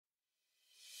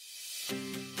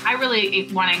I really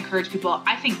want to encourage people.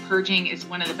 I think purging is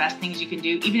one of the best things you can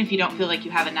do, even if you don't feel like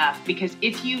you have enough, because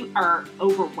if you are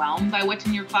overwhelmed by what's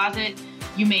in your closet,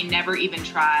 you may never even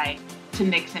try to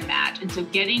mix and match. And so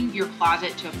getting your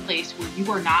closet to a place where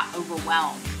you are not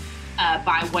overwhelmed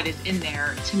by what is in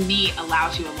there, to me,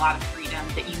 allows you a lot of freedom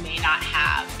that you may not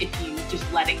have if you just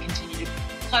let it continue to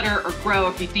clutter or grow,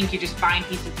 if you think you're just buying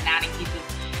pieces and adding pieces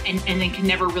and then can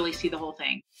never really see the whole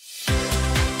thing.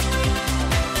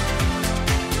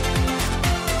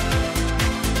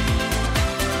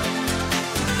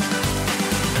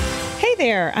 Hey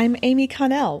there, I'm Amy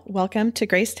Connell. Welcome to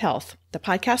Graced Health, the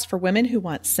podcast for women who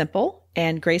want simple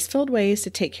and grace-filled ways to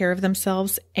take care of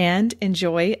themselves and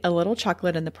enjoy a little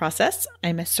chocolate in the process.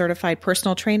 I'm a certified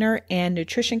personal trainer and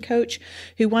nutrition coach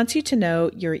who wants you to know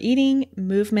your eating,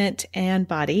 movement, and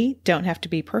body don't have to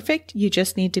be perfect. You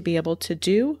just need to be able to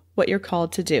do what you're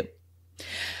called to do.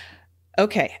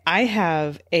 Okay, I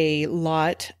have a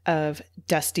lot of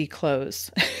dusty clothes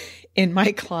in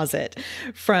my closet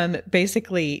from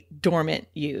basically dormant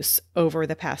use over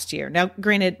the past year. Now,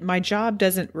 granted, my job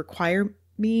doesn't require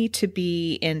me to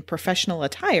be in professional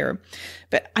attire,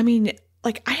 but I mean,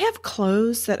 like, I have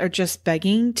clothes that are just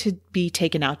begging to be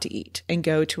taken out to eat and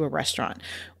go to a restaurant.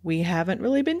 We haven't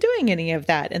really been doing any of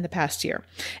that in the past year.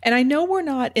 And I know we're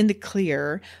not in the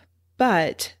clear,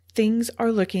 but things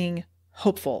are looking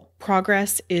hopeful.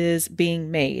 Progress is being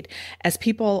made as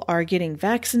people are getting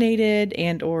vaccinated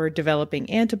and or developing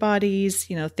antibodies.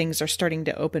 You know, things are starting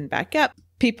to open back up.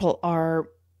 People are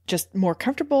just more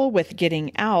comfortable with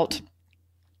getting out.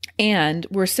 And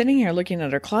we're sitting here looking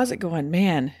at our closet going,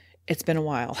 man, it's been a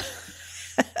while.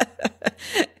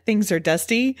 Things are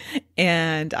dusty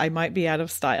and I might be out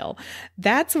of style.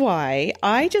 That's why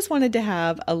I just wanted to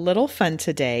have a little fun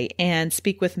today and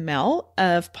speak with MEL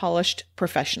of Polished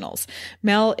Professionals.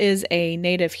 MEL is a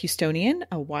native Houstonian,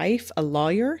 a wife, a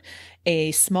lawyer,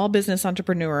 a small business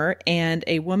entrepreneur, and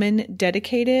a woman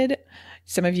dedicated.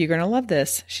 Some of you are going to love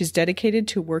this. She's dedicated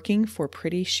to working for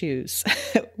pretty shoes.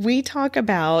 We talk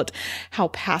about how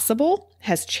passable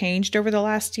has changed over the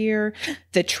last year,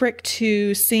 the trick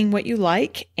to seeing what you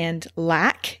like and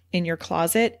lack in your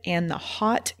closet, and the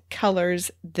hot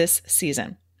colors this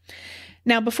season.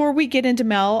 Now, before we get into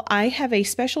MEL, I have a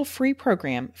special free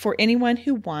program for anyone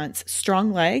who wants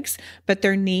strong legs, but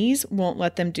their knees won't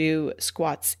let them do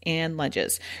squats and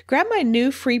lunges. Grab my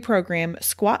new free program,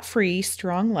 Squat Free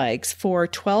Strong Legs, for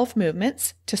 12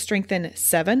 movements to strengthen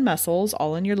 7 muscles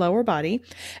all in your lower body,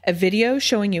 a video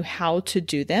showing you how to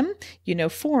do them. You know,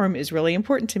 form is really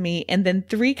important to me, and then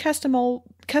 3 customizable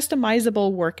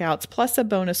workouts plus a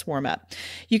bonus warm-up.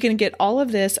 You can get all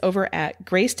of this over at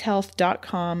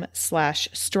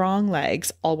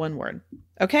gracedhealth.com/stronglegs, all one word.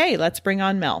 Okay, let's bring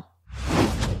on MEL.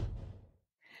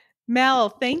 MEL,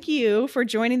 thank you for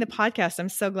joining the podcast. I'm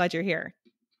so glad you're here.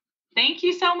 Thank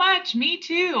you so much. Me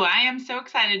too. I am so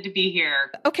excited to be here.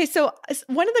 Okay, so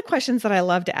one of the questions that I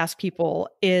love to ask people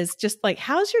is just like,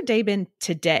 how's your day been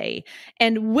today?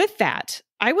 And with that,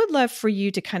 I would love for you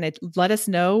to kind of let us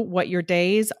know what your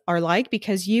days are like,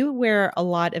 because you wear a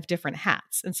lot of different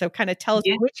hats. And so kind of tell us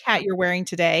which hat you're wearing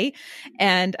today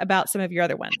and about some of your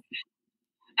other ones.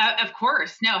 Of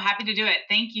course. No, happy to do it.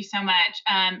 Thank you so much.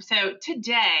 So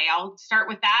today, I'll start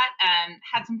with that.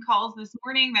 Had some calls this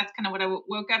morning. That's kind of what I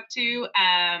woke up to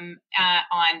on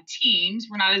Teams.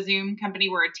 We're not a Zoom company.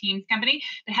 We're a Teams company.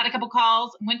 But had a couple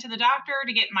calls, went to the doctor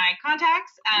to get my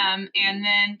contacts, and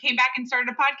then came back and started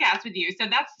a podcast with you. So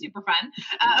that's super fun.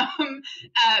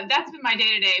 That's been my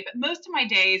day to day. But most of my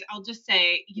days, I'll just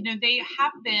say, you know, they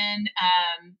have been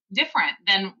different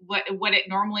than what it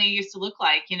normally used to look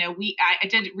like. You know, I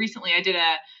did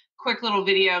a quick little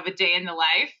video of a day in the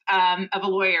life of a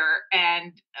lawyer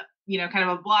and, you know, kind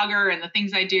of a blogger and the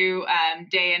things I do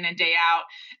day in and day out.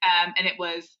 And it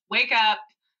was wake up,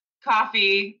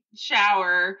 coffee,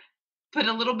 shower, put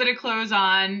a little bit of clothes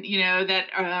on, you know, that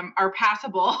are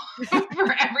passable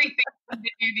for everything to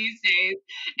do these days.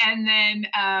 And then,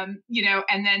 you know,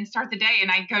 and then start the day.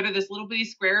 And I go to this little bitty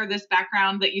square, this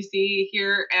background that you see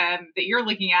here that you're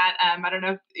looking at. I don't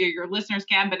know if your listeners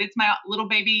can, but it's my little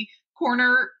baby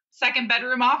corner second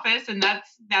bedroom office. And that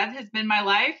has been my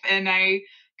life. And I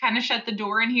kind of shut the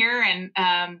door in here, and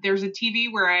there's a TV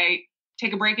where I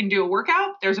take a break and do a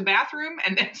workout. There's a bathroom,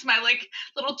 and it's my like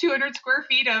little 200 square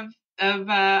feet of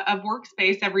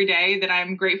workspace every day that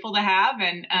I'm grateful to have,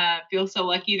 and feel so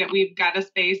lucky that we've got a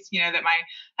space, you know, that my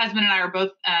husband and I are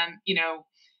both, you know,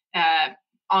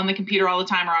 on the computer all the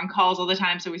time or on calls all the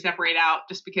time. So we separate out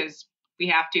just because we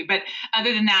have to. But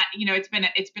other than that,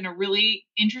 it's been a really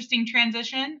interesting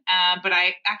transition. But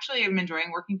I actually am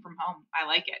enjoying working from home. I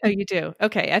like it. Oh, you do?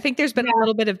 Okay. I think there's been a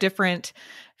little bit of different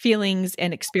feelings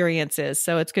and experiences.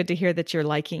 So it's good to hear that you're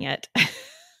liking it.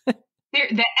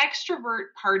 The extrovert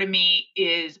part of me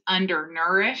is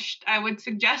undernourished, I would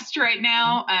suggest right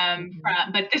now.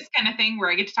 But this kind of thing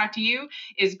where I get to talk to you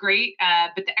is great.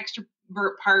 But the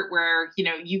extrovert part where,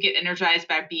 you get energized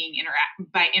by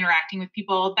interacting with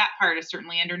people, that part is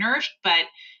certainly undernourished. But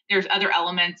there's other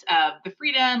elements of the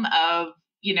freedom of,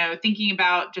 thinking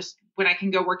about just when I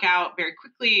can go work out very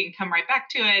quickly and come right back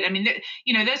to it. I mean,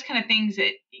 those kind of things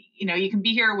that, you can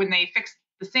be here when they fix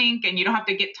the sink and you don't have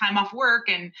to get time off work.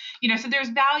 And, so there's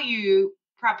value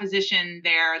proposition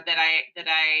there that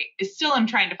I still am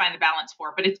trying to find the balance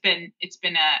for, but it's been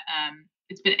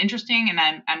interesting, and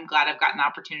I'm glad I've gotten the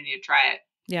opportunity to try it.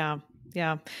 Yeah.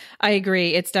 Yeah. I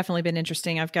agree. It's definitely been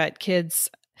interesting. I've got kids.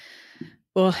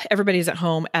 Well, everybody's at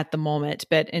home at the moment,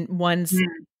 but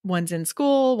one's in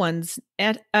school, one's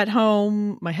at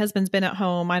home. My husband's been at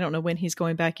home. I don't know when he's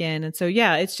going back in. And so,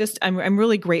 yeah, it's just, I'm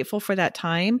really grateful for that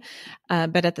time.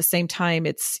 But at the same time,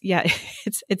 it's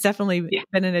definitely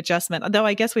been an adjustment, although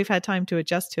I guess we've had time to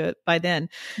adjust to it by then.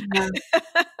 Yeah.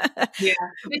 It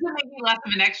doesn't make me less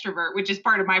of an extrovert, which is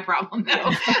part of my problem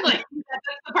though. Like,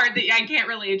 that's the part that I can't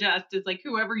really adjust, is like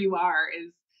whoever you are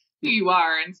is who you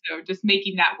are. And so just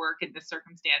making that work in this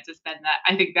circumstance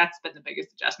I think that's been the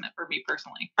biggest adjustment for me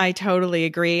personally. I totally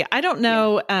agree. I don't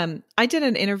know. I did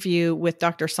an interview with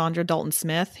Dr. Sandra Dalton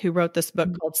Smith, who wrote this book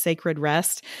called Sacred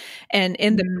Rest. And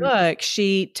in the book,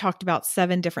 she talked about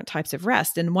 7 different types of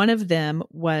rest. And one of them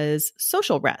was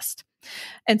social rest.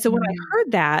 And so when I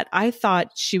heard that, I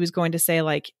thought she was going to say,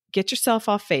 like, get yourself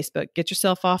off Facebook, get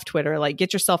yourself off Twitter, like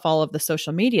get yourself all of the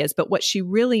social medias. But what she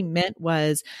really meant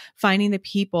was finding the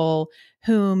people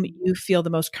whom you feel the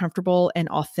most comfortable and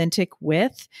authentic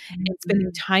with and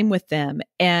spending time with them.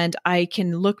 And I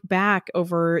can look back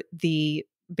over the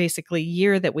basically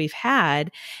year that we've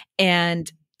had and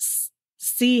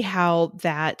see how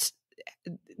that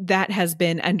has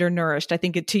been undernourished, I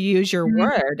think, to use your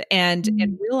word, and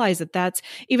realize that that's,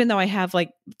 even though I have like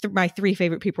my 3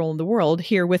 favorite people in the world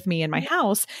here with me in my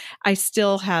house, I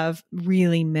still have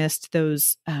really missed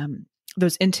those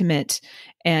intimate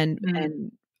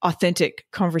and authentic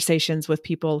conversations with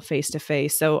people face to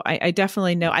face. So I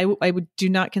definitely know I do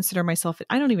not consider myself,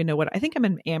 I don't even know I think I'm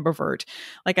an ambivert.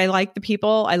 Like, I like the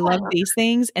people, I love these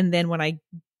things. And then when I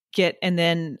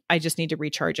just need to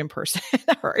recharge in person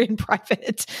or in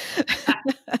private.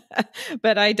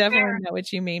 But I definitely know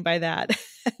what you mean by that.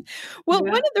 Well,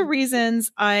 one of the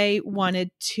reasons I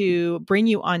wanted to bring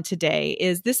you on today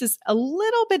is this is a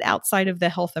little bit outside of the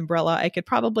health umbrella. I could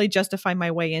probably justify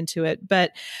my way into it,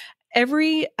 but I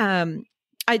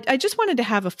just wanted to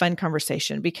have a fun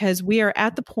conversation because we are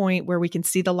at the point where we can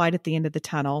see the light at the end of the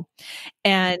tunnel,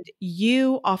 and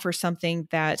you offer something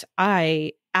that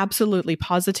I absolutely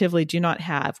positively do not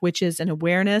have, which is an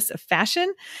awareness of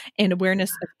fashion and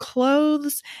awareness of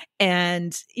clothes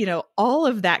and, all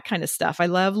of that kind of stuff. I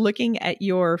love looking at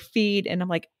your feed and I'm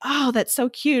like, oh, that's so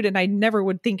cute. And I never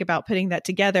would think about putting that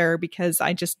together because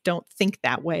I just don't think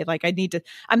that way. Like,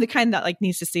 I'm the kind that like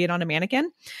needs to see it on a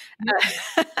mannequin.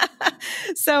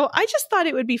 So I just thought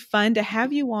it would be fun to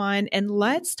have you on and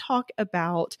let's talk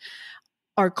about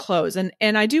our clothes.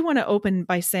 And I do want to open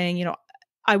by saying,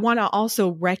 I want to also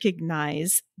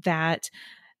recognize that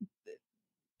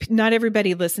not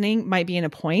everybody listening might be in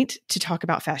a point to talk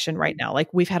about fashion right now. Like,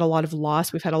 we've had a lot of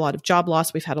loss. We've had a lot of job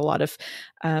loss. We've had a lot of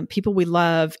people we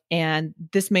love. And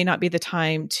this may not be the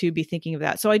time to be thinking of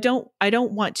that. So I don't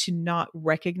want to not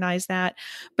recognize that.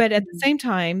 But at the same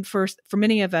time, for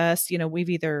many of us, we've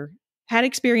either had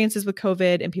experiences with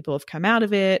COVID and people have come out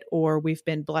of it, or we've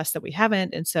been blessed that we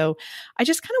haven't. And so I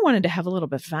just kind of wanted to have a little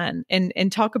bit of fun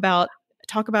and talk about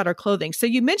our clothing. So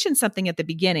you mentioned something at the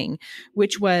beginning,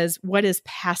 which was, what is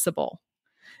passable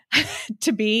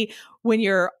to be when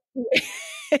you're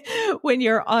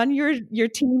on your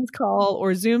Teams call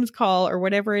or Zoom's call or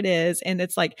whatever it is. And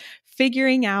it's like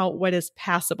figuring out what is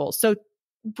passable. So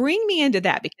bring me into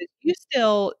that, because you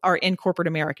still are in corporate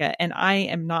America and I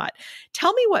am not.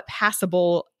 Tell me what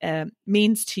passable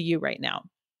means to you right now.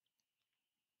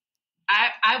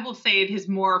 I will say it has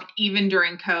morphed even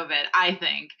during COVID, I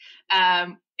think.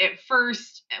 At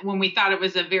first, when we thought it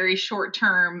was a very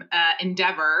short-term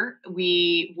endeavor,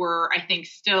 we were, I think,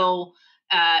 still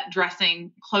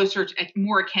dressing closer to,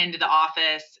 more akin to the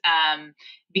office.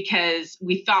 because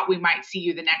we thought we might see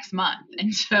you the next month.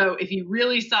 And so if you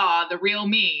really saw the real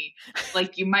me,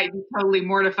 like you might be totally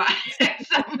mortified at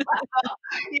some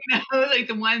level, like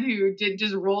the one who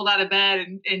just rolled out of bed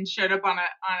and showed up on a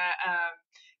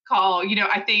call.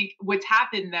 I think what's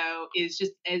happened though is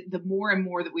just the more and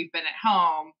more that we've been at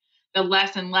home, the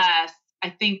less and less I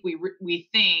think we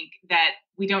think that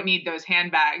we don't need those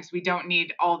handbags. We don't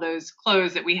need all those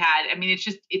clothes that we had. I mean,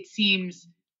 it seems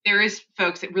there is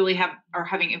folks that really are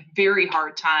having a very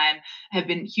hard time, have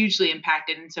been hugely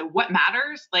impacted. And so what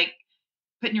matters, like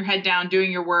putting your head down,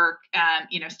 doing your work,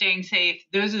 staying safe,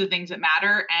 those are the things that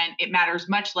matter. And it matters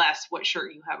much less what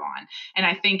shirt you have on. And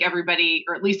I think everybody,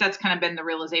 or at least that's kind of been the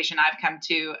realization I've come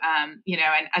to, and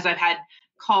as I've had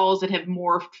calls that have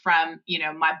morphed from,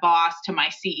 my boss to my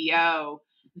CEO,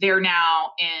 they're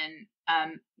now in,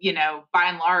 by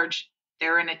and large,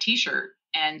 they're in a t-shirt.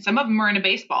 And some of them are in a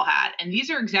baseball hat. And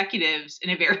these are executives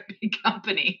in a very big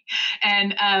company.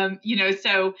 And,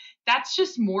 so that's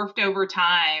just morphed over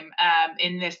time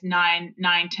in this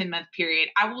 10-month period.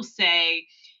 I will say,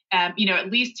 at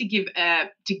least to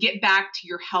get back to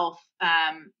your health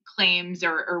claims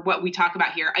or what we talk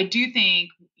about here, I do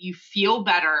think you feel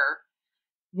better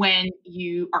when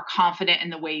you are confident in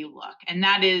the way you look. And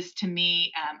that is, to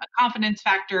me, a confidence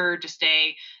factor, just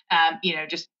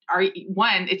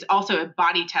it's also a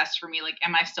body test for me. Like,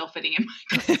 am I still fitting in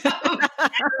my clothes?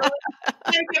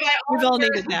 We've all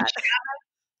needed that.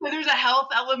 So there's a health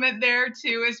element there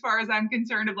too, as far as I'm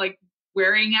concerned, of like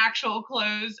wearing actual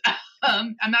clothes.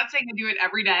 I'm not saying I do it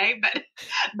every day, but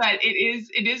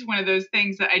it is one of those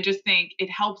things that I just think it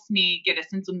helps me get a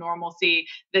sense of normalcy,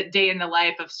 that day in the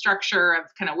life of structure, of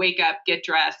kind of wake up, get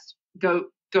dressed, go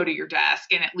to your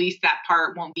desk. And at least that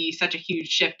part won't be such a huge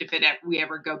shift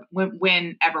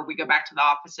whenever we go back to the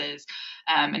offices,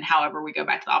 and however we go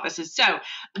back to the offices. So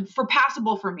for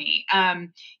passable for me,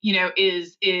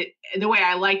 is it, the way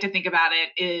I like to think about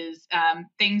it is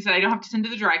things that I don't have to send to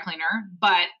the dry cleaner,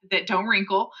 but that don't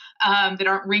wrinkle, that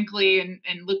aren't wrinkly and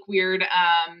look weird.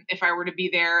 If I were to be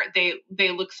there, they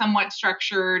look somewhat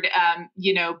structured,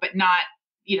 but not,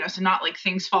 so not like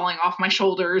things falling off my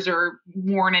shoulders or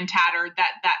worn and tattered,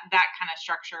 that kind of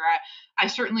structure. I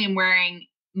certainly am wearing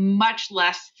much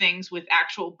less things with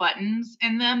actual buttons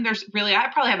in them. I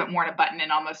probably haven't worn a button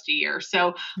in almost a year.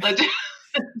 So let's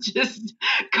just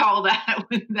call that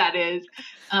what that is.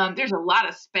 There's a lot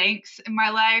of Spanx in my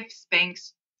life,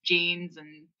 Spanx jeans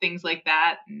and things like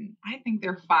that. And I think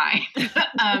they're fine. But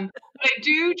I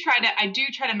do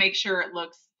try to make sure it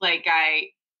looks like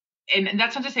and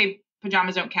that's not to say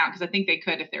pajamas don't count, because I think they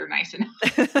could if they were nice enough.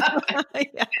 Sitting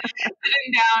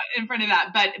down in front of that,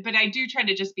 but I do try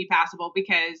to just be passable,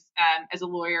 because as a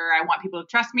lawyer, I want people to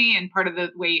trust me, and part of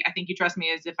the way I think you trust me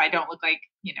is if I don't look like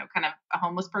kind of a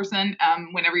homeless person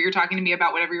whenever you're talking to me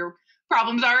about whatever your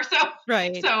problems are. So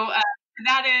right. So to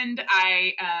that end,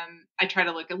 I try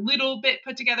to look a little bit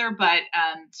put together, but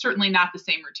certainly not the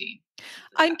same routine.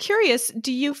 I'm curious,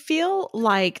 do you feel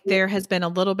like there has been a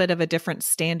little bit of a different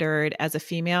standard as a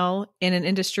female in an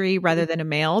industry rather than a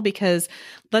male? Because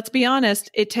let's be honest,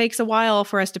 it takes a while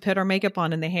for us to put our makeup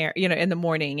on in the hair, in the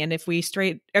morning. And if we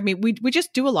we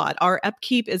just do a lot. Our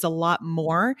upkeep is a lot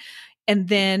more. And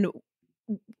then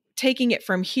taking it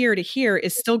from here to here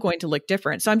is still going to look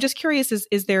different. So I'm just curious,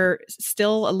 is there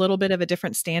still a little bit of a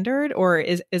different standard, or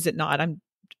is it not? I'm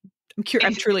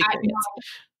truly curious.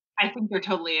 I think there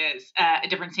totally is a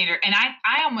different standard. And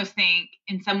I almost think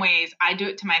in some ways I do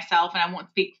it to myself, and I won't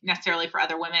speak necessarily for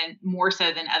other women more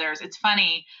so than others. It's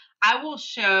funny. I will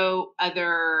show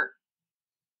other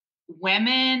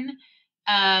women,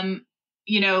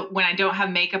 when I don't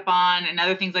have makeup on and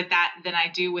other things like that than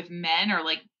I do with men, or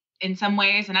like in some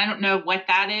ways. And I don't know what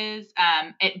that is.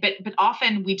 But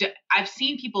often I've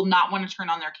seen people not want to turn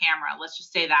on their camera. Let's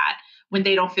just say that, when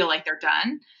they don't feel like they're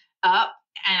done up.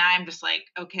 And I'm just like,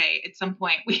 okay, at some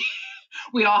point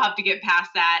we all have to get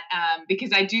past that,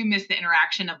 because I do miss the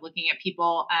interaction of looking at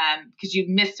people, because you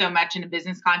miss so much in a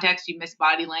business context. You miss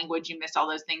body language, you miss all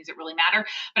those things that really matter.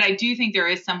 But I do think there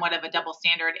is somewhat of a double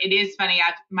standard. It is funny.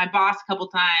 My boss a couple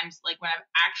times, like when I've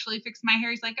actually fixed my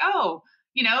hair, he's like, oh,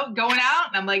 going out.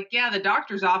 And I'm like, yeah, the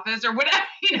doctor's office or whatever,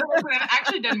 when I've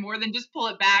actually done more than just pull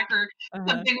it back or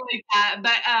something like that.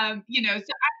 But,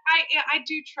 so I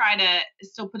do try to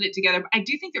still put it together. But I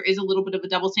do think there is a little bit of a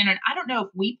double standard. I don't know if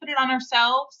we put it on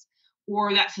ourselves,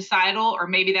 or that's societal, or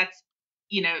maybe that's,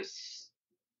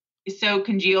 so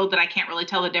congealed that I can't really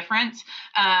tell the difference,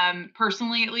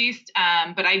 personally, at least.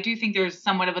 But I do think there's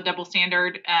somewhat of a double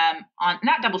standard,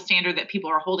 not double standard that people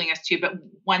are holding us to, but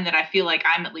one that I feel like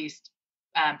I'm at least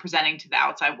presenting to the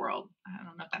outside world. I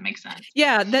don't know if that makes sense.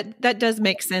 Yeah, that does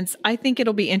make sense. I think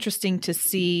it'll be interesting to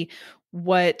see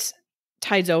what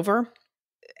tides over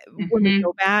when we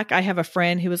go back. I have a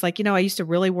friend who was like, I used to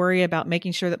really worry about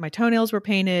making sure that my toenails were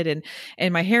painted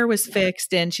and my hair was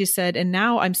fixed. And she said, and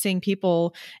now I'm seeing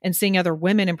people and seeing other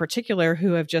women in particular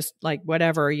who have just like,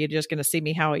 whatever, you're just going to see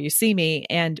me how you see me.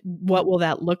 And what will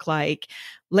that look like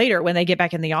later when they get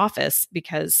back in the office?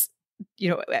 Because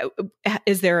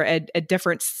is there a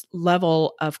different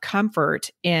level of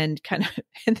comfort in kind of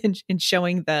in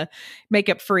showing the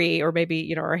makeup free or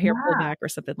maybe, our hair pulled back or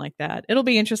something like that? It'll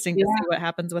be interesting to see what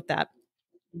happens with that.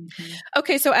 Mm-hmm.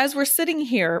 Okay. So as we're sitting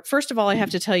here, first of all, I have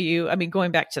to tell you,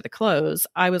 going back to the clothes,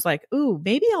 I was like, ooh,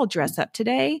 maybe I'll dress up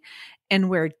today and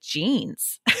wear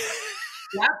jeans.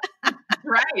 Yep.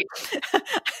 Right.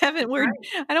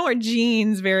 I don't wear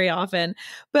jeans very often,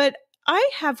 but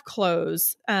I have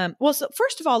clothes. So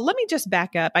first of all, let me just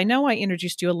back up. I know I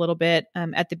introduced you a little bit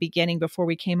at the beginning before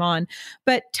we came on,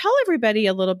 but tell everybody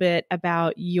a little bit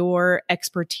about your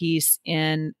expertise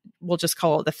in, we'll just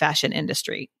call it the fashion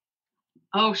industry.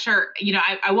 Oh, sure.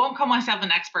 I won't call myself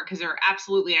an expert because there are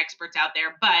absolutely experts out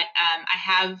there, but I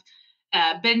have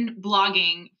been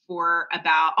blogging for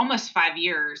about almost 5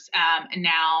 years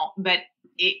now, but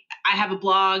I have a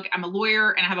blog, I'm a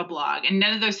lawyer, and I have a blog, and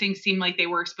none of those things seem like they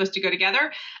were supposed to go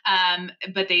together.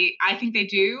 But I think they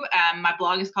do. My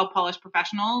blog is called Polished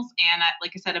Professionals. And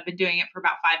like I said, I've been doing it for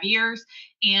about 5 years.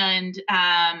 And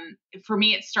for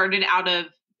me, it started out of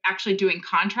actually doing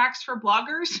contracts for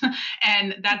bloggers.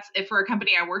 And that's for a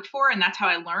company I worked for. And that's how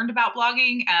I learned about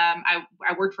blogging. I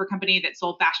worked for a company that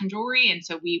sold fashion jewelry. And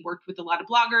so we worked with a lot of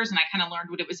bloggers, and I kind of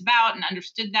learned what it was about and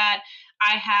understood that.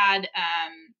 I had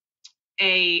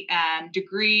a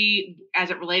degree as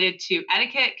it related to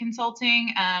etiquette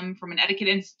consulting from an etiquette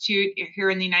institute here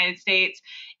in the United States.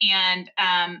 And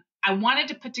I wanted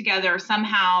to put together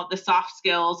somehow the soft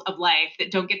skills of life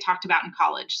that don't get talked about in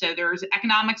college. So there's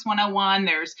economics 101,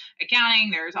 there's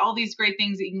accounting, there's all these great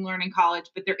things that you can learn in college,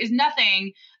 but there is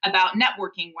nothing about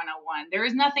networking 101. There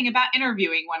is nothing about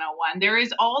interviewing 101. There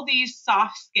is all these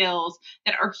soft skills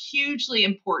that are hugely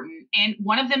important. And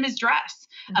one of them is dress,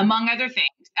 among other things,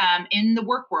 in the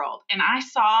work world. And I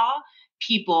saw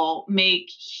people make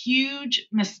huge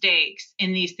mistakes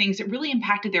in these things that really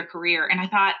impacted their career. And I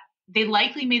thought, they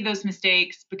likely made those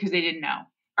mistakes because they didn't know,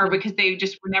 or because they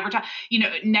just were never taught,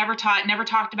 never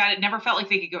talked about it, never felt like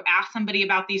they could go ask somebody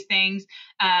about these things.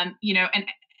 And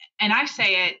I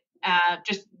say it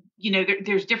just,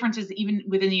 there's differences even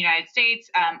within the United States.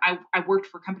 I worked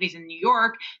for companies in New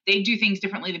York. They do things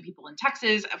differently than people in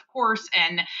Texas, of course.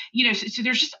 And, so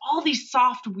there's just all these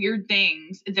soft, weird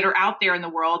things that are out there in the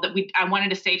world that I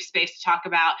wanted a safe space to talk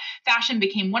about. Fashion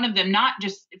became one of them, not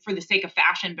just for the sake of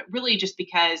fashion, but really just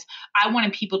because I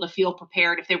wanted people to feel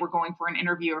prepared if they were going for an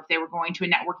interview or if they were going to a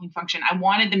networking function. I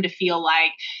wanted them to feel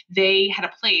like they had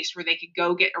a place where they could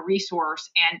go get a resource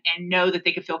and know that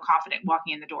they could feel confident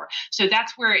walking in the door. So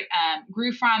that's where it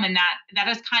grew from, and that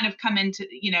has kind of come into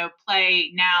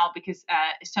play now because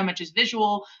so much is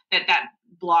visual that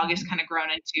blog has kind of grown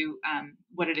into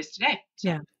what it is today.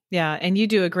 So. Yeah, and you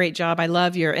do a great job. I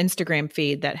love your Instagram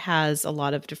feed that has a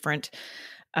lot of different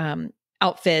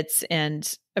outfits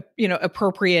and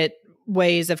appropriate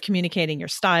ways of communicating your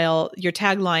style. Your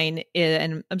tagline is,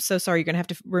 and I'm so sorry, you're going to have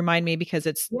to remind me because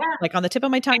it's like on the tip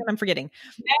of my tongue and I'm forgetting.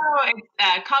 No,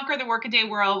 it's conquer the workaday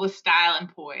world with style and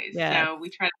poise. Yes. So we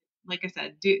try to, like I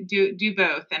said, do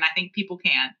both. And I think people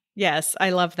can. Yes, I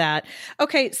love that.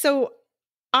 Okay, so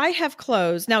I have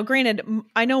clothes. Now, granted,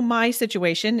 I know my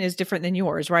situation is different than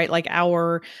yours, right? Like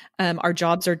our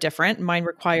jobs are different. Mine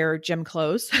require gym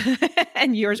clothes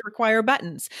and yours require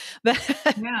buttons. But,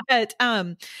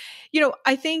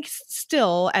 I think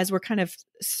still as we're kind of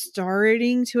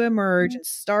starting to emerge,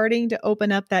 starting to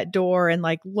open up that door and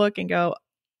like look and go,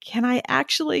 can I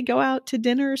actually go out to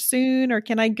dinner soon? Or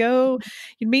can I go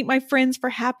meet my friends for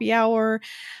happy hour?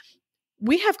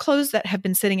 We have clothes that have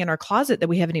been sitting in our closet that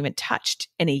we haven't even touched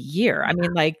in a year. I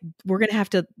mean, like we're going to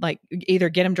have to like either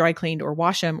get them dry cleaned or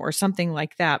wash them or something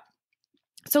like that.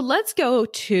 So let's go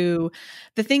to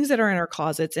the things that are in our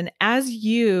closets. And as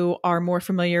you are more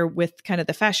familiar with kind of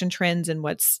the fashion trends and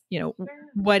what's,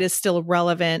 what is still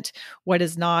relevant, what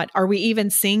is not, are we even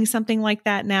seeing something like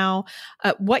that now?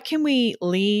 What can we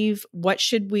leave? What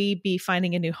should we be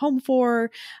finding a new home for?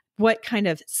 What kind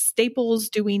of staples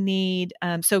do we need?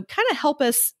 So kind of help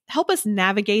us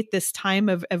navigate this time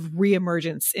of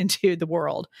reemergence into the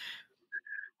world.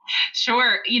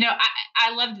 Sure.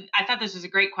 I thought this was a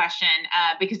great question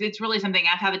because it's really something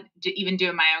I've had to even do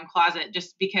in my own closet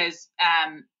just because,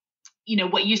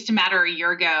 what used to matter a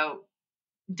year ago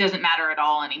doesn't matter at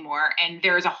all anymore. And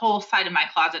there is a whole side of my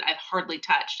closet I've hardly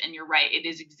touched. And you're right. It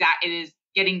is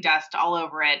getting dust all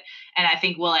over it. And I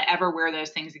think, will I ever wear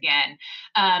those things again?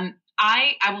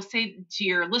 I will say to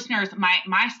your listeners,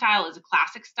 my style is a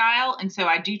classic style. And so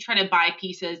I do try to buy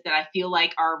pieces that I feel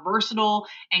like are versatile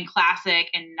and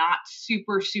classic and not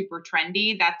super, super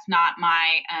trendy. That's not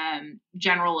my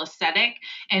general aesthetic.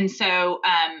 And so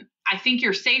I think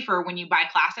you're safer when you buy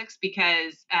classics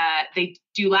because they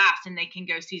do last and they can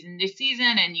go season to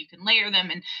season and you can layer them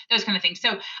and those kind of things.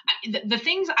 So the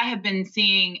things I have been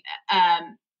seeing,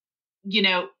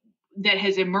 that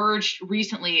has emerged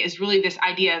recently is really this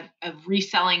idea of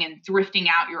reselling and thrifting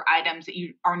out your items that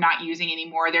you are not using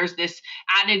anymore. There's this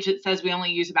adage that says we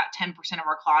only use about 10% of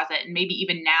our closet. And maybe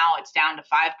even now it's down to 5%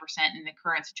 in the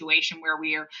current situation where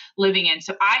we are living in.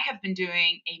 So I have been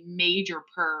doing a major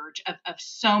purge of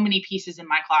so many pieces in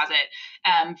my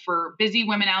closet. For busy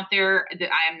women out there, that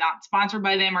I am not sponsored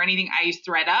by them or anything, I use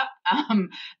ThredUp.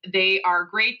 They are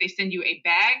great. They send you a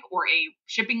bag or a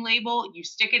shipping label. You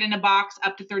stick it in a box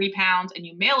up to 30 pounds and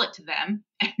you mail it to them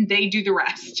and they do the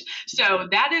rest. So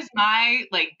that is my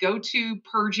go-to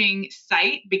purging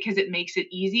site because it makes it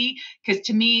easy. Because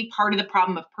to me, part of the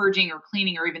problem of purging or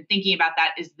cleaning or even thinking about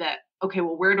that is that, okay,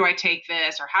 well, where do I take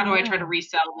this? Or how do I try to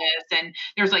resell this? And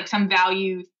there's some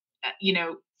value,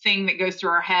 thing that goes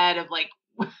through our head of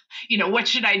what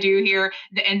should I do here?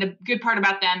 And the good part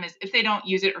about them is if they don't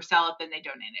use it or sell it, then they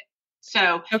donate it.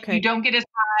 So you don't get as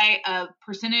high a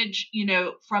percentage,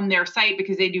 from their site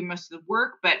because they do most of the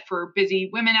work. But for busy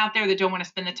women out there that don't want to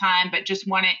spend the time, but just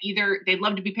want it, either they'd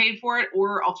love to be paid for it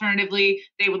or alternatively,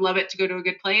 they would love it to go to a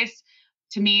good place.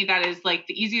 To me, that is the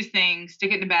easiest thing.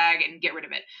 Stick it in a bag and get rid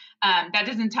of it. That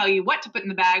doesn't tell you what to put in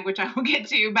the bag, which I will get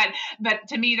to. But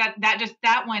to me,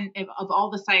 that one of all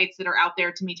the sites that are out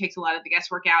there, to me, takes a lot of the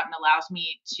guesswork out and allows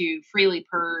me to freely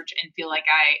purge and feel like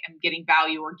I am getting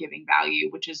value or giving value,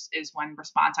 which is one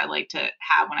response I like to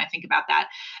have when I think about that.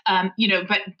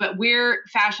 But where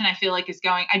fashion I feel like is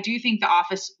going, I do think the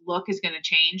office look is going to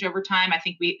change over time. I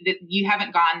think you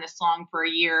haven't gone this long for a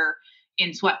year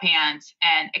in sweatpants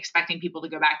and expecting people to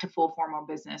go back to full formal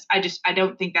business. I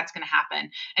don't think that's going to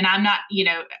happen. And I'm not,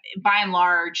 by and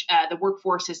large, the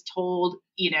workforce has told,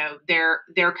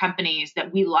 their companies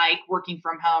that we like working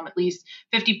from home. At least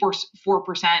 54%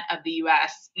 of the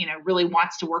US, really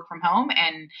wants to work from home.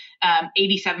 And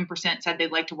 87% said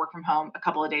they'd like to work from home a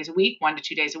couple of days a week, 1 to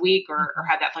 2 days a week, or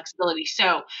have that flexibility.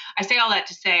 So I say all that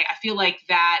to say, I feel like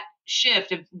that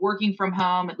shift of working from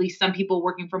home, at least some people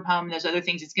working from home, and those other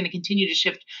things, it's going to continue to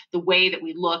shift the way that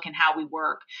we look and how we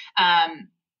work.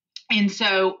 And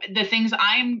so the things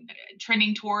I'm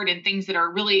trending toward and things that are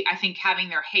really, I think, having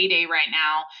their heyday right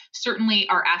now, certainly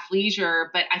are athleisure,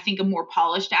 but I think a more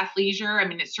polished athleisure. I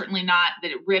mean, it's certainly not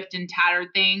that it ripped and tattered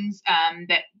things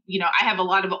that, I have a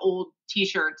lot of old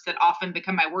t-shirts that often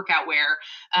become my workout wear.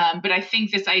 But I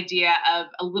think this idea of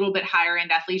a little bit higher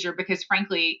end athleisure, because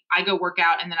frankly, I go work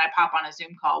out and then I pop on a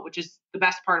Zoom call, which is the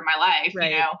best part of my life,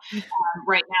 right now,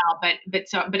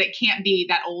 but it can't be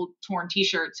that old torn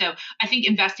t-shirt. So I think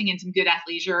investing in some good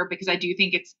athleisure, because I do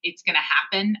think it's going to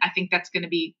happen. I think that's going to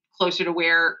be closer to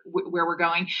where we're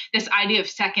going. This idea of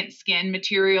second skin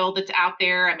material that's out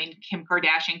there. I mean, Kim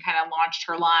Kardashian kind of launched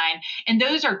her line, and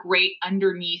those are great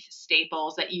underneath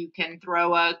staples that you can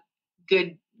throw a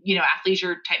good,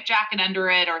 athleisure type jacket under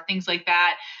it or things like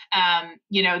that.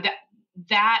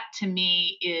 That to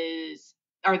me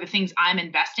are the things I'm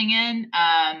investing in.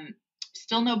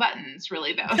 Still no buttons,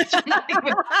 really, though. Still nothing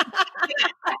that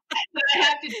I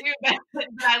have to do.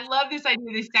 But I love this idea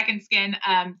of these second skin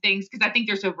things because I think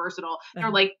they're so versatile. They're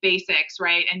like basics,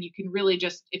 right? And you can really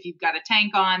just, if you've got a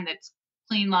tank on that's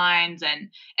clean lines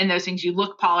and those things, you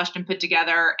look polished and put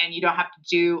together, and you don't have to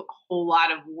do a whole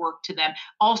lot of work to them.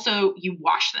 Also, you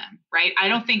wash them, right?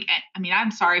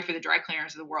 I'm sorry for the dry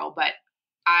cleaners of the world, but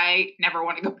I never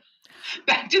want to go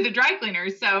back to the dry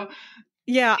cleaners. So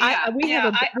we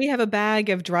have a bag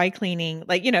of dry cleaning.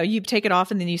 You take it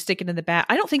off and then you stick it in the bag.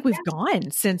 I don't think we've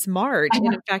gone since March.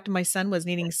 And in fact, my son was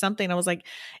needing something. I was like,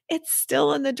 it's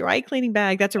still in the dry cleaning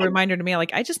bag. That's a reminder to me.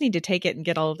 I just need to take it and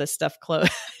get all of this stuff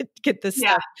get this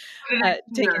stuff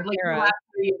taken care of.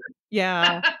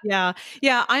 Yeah.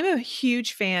 I'm a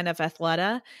huge fan of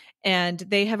Athleta. And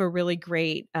they have a really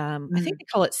great, I think they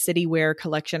call it City Wear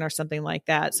collection or something like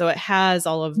that. So it has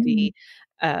all of the,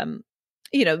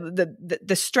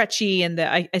 the stretchy and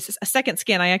a second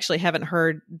skin. I actually haven't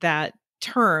heard that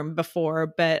term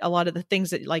before, but a lot of the things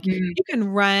that you can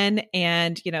run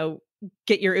and,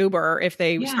 get your Uber if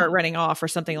they start running off or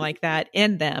something like that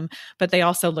in them, but they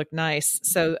also look nice.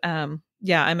 So,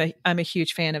 Yeah, I'm a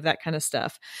huge fan of that kind of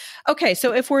stuff. Okay,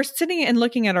 so if we're sitting and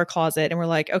looking at our closet and we're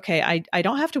like, okay, I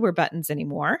don't have to wear buttons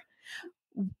anymore.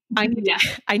 Yeah.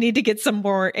 I need to get some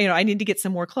more, I need to get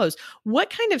some more clothes. What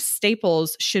kind of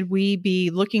staples should we be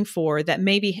looking for that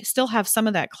maybe still have some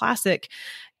of that classic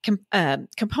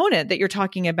component that you're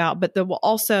talking about, but that will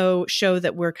also show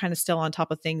that we're kind of still on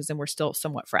top of things and we're still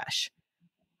somewhat fresh?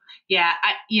 Yeah,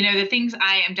 the things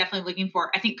I am definitely looking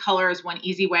for, I think color is one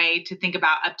easy way to think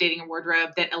about updating a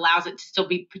wardrobe that allows it to still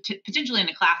be potentially in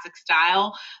a classic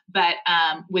style, but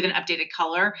with an updated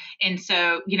color. And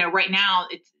so, right now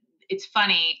it's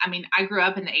funny. I mean, I grew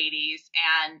up in the 80s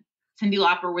and Cyndi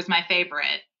Lauper was my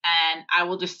favorite. And I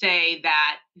will just say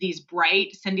that these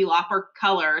bright Cyndi Lauper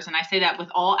colors, and I say that with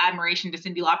all admiration to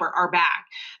Cyndi Lauper, are back.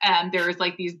 There's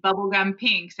like these bubblegum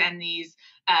pinks and these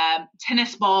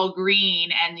tennis ball green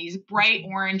and these bright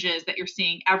oranges that you're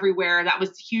seeing everywhere. That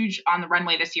was huge on the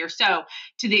runway this year. So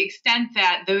to the extent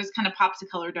that those kind of pops of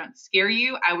color don't scare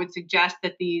you, I would suggest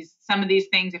that some of these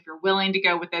things, if you're willing to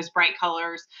go with those bright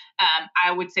colors,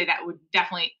 I would say that would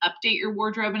definitely update your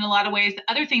wardrobe in a lot of ways. The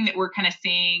other thing that we're kind of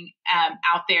seeing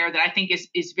out there that I think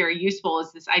is very useful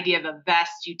is this idea of a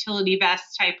vest, utility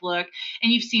vest type look.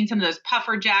 And you've seen some of those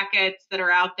puffer jackets that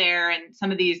are out there and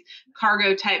some of these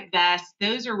cargo type vests.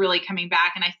 Those are really coming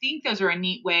back. And I think those are a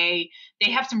neat way. They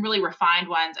have some really refined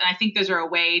ones. And I think those are a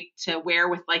way to wear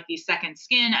with like the second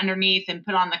skin underneath and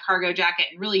put on the cargo jacket.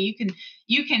 And really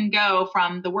you can go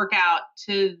from the workout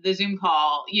to the Zoom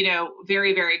call,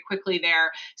 very, very quickly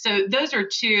there. So those are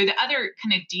two. The other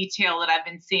kind of detail that I've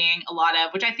been seeing a lot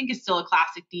of, which I think is still a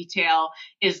classic detail,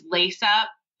 is lace up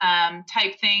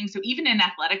type thing. So even in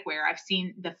athletic wear, I've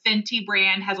seen the Fenty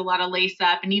brand has a lot of lace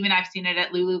up, and even I've seen it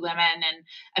at Lululemon and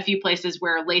a few places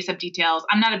where lace up details.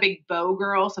 I'm not a big bow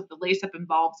girl, so if the lace up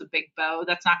involves a big bow,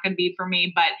 that's not going to be for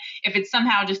me. But if it's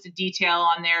somehow just a detail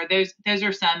on there, those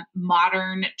are some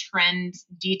modern trend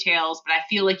details. But I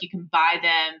feel like you can buy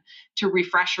them to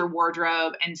refresh your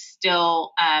wardrobe and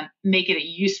still make it a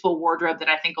useful wardrobe that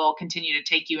I think will continue to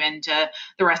take you into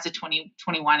the rest of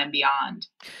 2021 and beyond.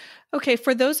 Okay,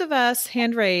 for those of us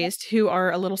hand raised who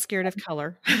are a little scared of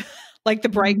color, like the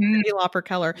bright Cyndi Lauper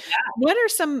color, what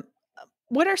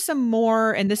are some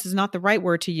more, and this is not the right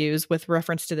word to use with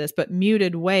reference to this, but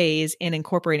muted ways in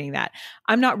incorporating that?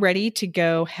 I'm not ready to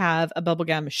go have a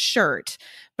bubblegum shirt,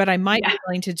 but I might be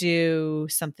willing to do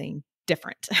something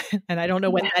different. And I don't know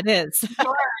what that is.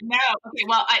 Sure. No. Okay.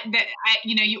 Well,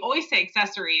 you always say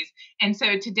accessories. And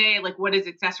so today, like, what does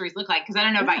accessories look like? Because I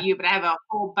don't know about you, but I have a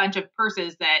whole bunch of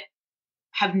purses that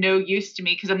have no use to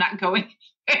me because I'm not going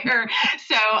there.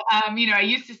 So, I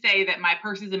used to say that my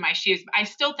purses and my shoes, I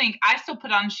still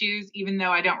put on shoes, even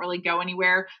though I don't really go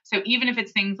anywhere. So even if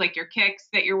it's things like your kicks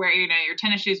that you're wearing, your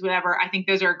tennis shoes, whatever, I think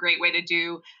those are a great way to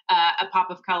do a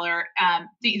pop of color.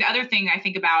 The other thing I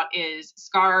think about is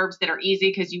scarves that are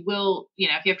easy because you will,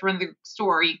 if you have to run to the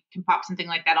store, you can pop something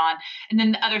like that on. And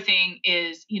then the other thing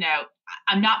is,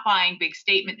 I'm not buying big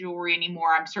statement jewelry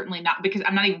anymore. I'm certainly not, because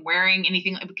I'm not even wearing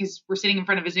anything, because we're sitting in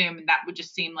front of a Zoom and that would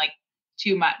just seem like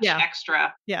too much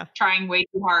extra. Yeah. Trying way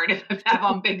too hard if I have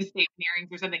on big statement earrings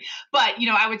or something. But,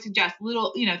 I would suggest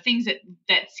little, things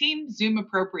that seem Zoom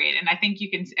appropriate. And I think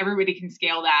everybody can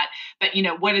scale that. But,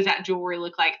 what does that jewelry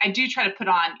look like? I do try to put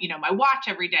on, my watch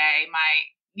every day,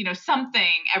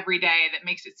 something every day that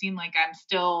makes it seem like I'm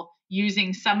still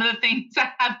using some of the things I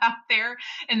have out there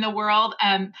in the world.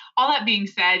 All that being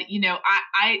said,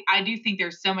 I do think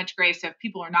there's so much grace. So if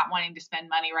people are not wanting to spend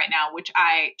money right now, which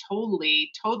I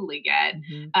totally, totally get,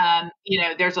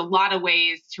 there's a lot of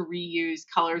ways to reuse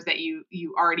colors that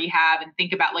you already have and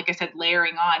think about, like I said,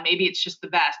 layering on. Maybe it's just the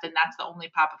vest and that's the only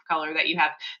pop of color that you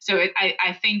have. So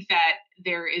I think that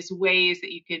there is ways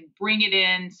that you can bring it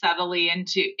in subtly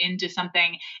into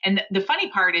something. And the funny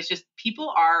part is just people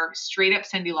are straight up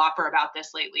Cyndi Lauper about this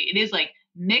lately. It is like,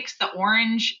 mix the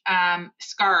orange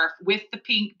scarf with the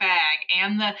pink bag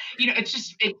and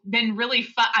it's been really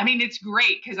fun. I mean, it's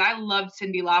great because I loved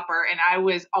Cyndi Lauper and I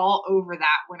was all over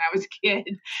that when I was a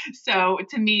kid. So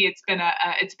to me, it's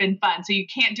been fun. So you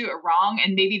can't do it wrong.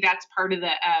 And maybe that's part of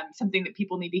the something that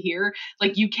people need to hear.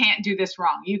 Like, you can't do this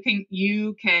wrong. You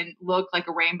can look like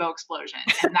a rainbow explosion,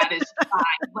 and that is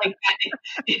fine. Like,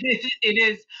 it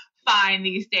is fine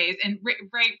these days. And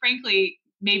frankly,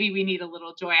 maybe we need a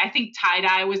little joy. I think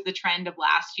tie-dye was the trend of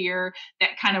last year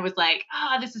that kind of was like,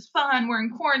 this is fun. We're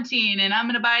in quarantine and I'm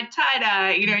going to buy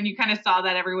tie-dye, and you kind of saw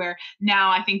that everywhere.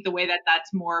 Now I think the way that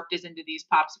that's morphed is into these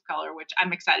pops of color, which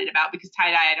I'm excited about, because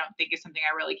tie-dye I don't think is something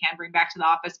I really can bring back to the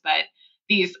office, but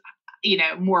these,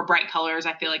 more bright colors,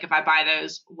 I feel like if I buy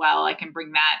those, I can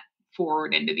bring that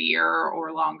forward into the year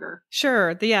or longer.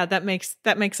 Sure. Yeah, that makes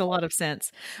a lot of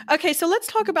sense. Okay, so let's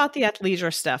talk about the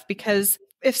athleisure stuff, because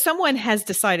if someone has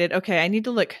decided, okay, I need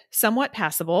to look somewhat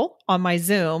passable on my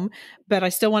Zoom, but I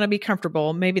still want to be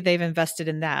comfortable, maybe they've invested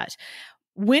in that.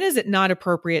 When is it not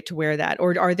appropriate to wear that?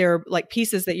 Or are there like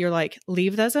pieces that you're like,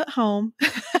 leave those at home?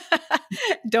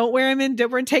 Don't wear them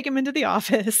don't take them into the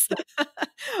office.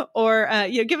 Or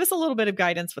give us a little bit of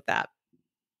guidance with that.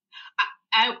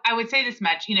 I would say this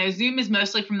much, Zoom is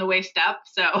mostly from the waist up.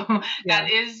 So Yeah.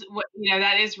 that is what,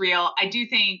 that is real. I do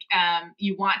think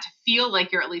you want to feel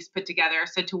like you're at least put together.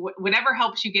 So to whatever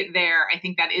helps you get there, I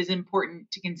think that is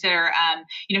important to consider.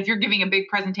 If you're giving a big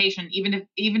presentation, even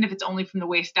if it's only from the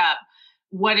waist up,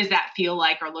 what does that feel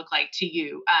like or look like to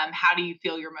you? How do you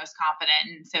feel you're most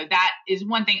confident? And so that is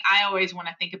one thing I always want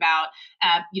to think about.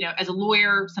 As a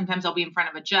lawyer, sometimes I'll be in front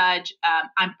of a judge.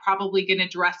 I'm probably going to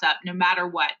dress up no matter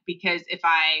what, because if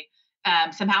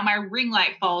I somehow my ring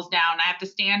light falls down, I have to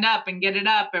stand up and get it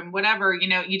up and whatever,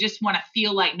 you just want to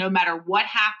feel like no matter what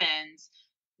happens,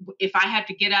 if I have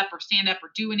to get up or stand up or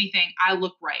do anything, I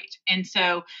look right. And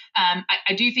so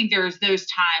I do think there's those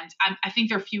times. I think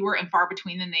they're fewer and far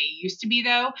between than they used to be,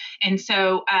 though. And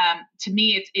so to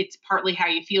me, it's partly how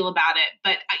you feel about it.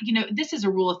 But, this is a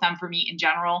rule of thumb for me in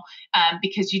general,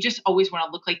 because you just always want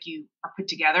to look like you are put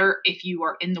together if you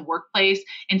are in the workplace.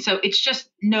 And so it's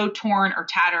just no torn or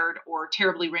tattered or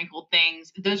terribly wrinkled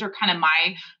things. Those are kind of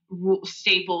my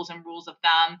staples and rules of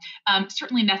thumb.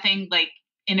 Certainly nothing like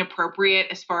inappropriate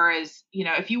as far as,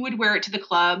 if you would wear it to the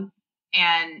club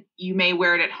and you may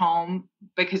wear it at home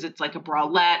because it's like a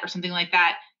bralette or something like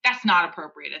that, that's not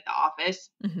appropriate at the office.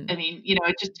 Mm-hmm. I mean,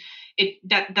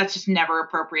 that's just never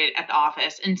appropriate at the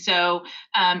office. And so,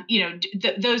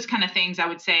 those kind of things I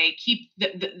would say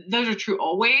those are true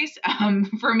always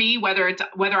for me, whether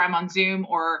I'm on Zoom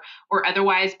or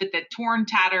otherwise. But the torn,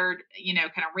 tattered, kind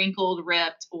of wrinkled,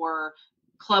 ripped, or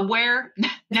club wear,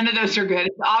 none of those are good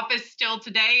at the office still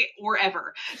today or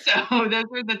ever. So those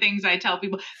are the things I tell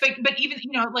people. But even,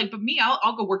 but me,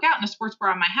 I'll go work out in a sports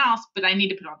bra in my house, but I need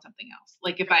to put on something else.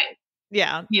 Like if I,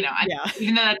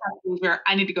 even though that's where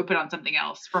I need to go put on something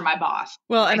else for my boss.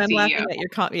 Well, and I'm CEO. Laughing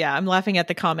at your I'm laughing at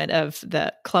the comment of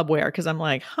the club wear, because I'm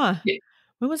like, yeah.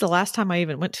 When was the last time I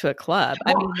even went to a club?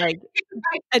 I mean, like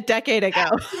a decade ago.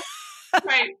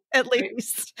 Right. At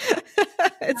least.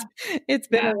 It's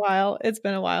been a while. It's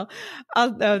been a while.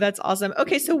 Oh, that's awesome.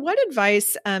 Okay. So what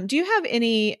advice, do you have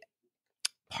any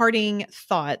parting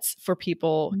thoughts for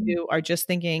people who are just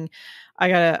thinking, I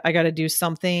gotta do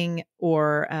something,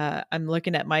 or I'm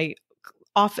looking at my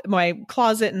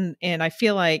closet and I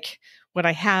feel like what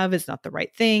I have is not the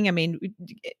right thing. I mean,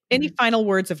 any final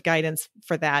words of guidance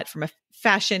for that from a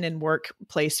fashion and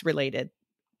workplace related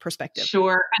perspective?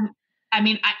 Sure. I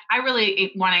mean, I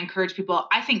really want to encourage people.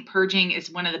 I think purging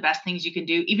is one of the best things you can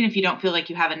do, even if you don't feel like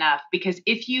you have enough, because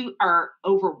if you are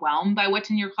overwhelmed by what's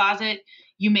in your closet,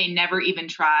 you may never even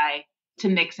try to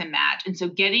mix and match. And so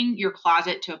getting your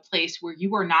closet to a place where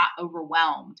you are not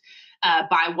overwhelmed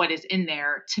by what is in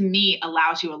there, to me,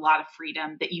 allows you a lot of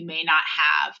freedom that you may not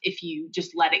have if you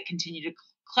just let it continue to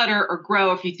clutter or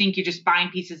grow, if you think you're just buying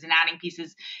pieces and adding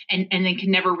pieces and then can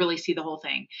never really see the whole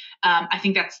thing. I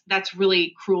think that's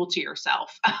really cruel to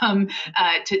yourself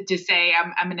to say,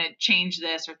 I'm going to change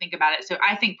this or think about it. So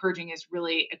I think purging is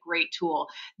really a great tool.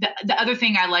 The other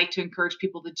thing I like to encourage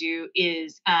people to do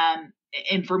is,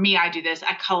 and for me, I do this,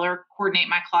 I color coordinate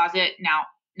my closet. Now,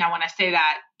 when I say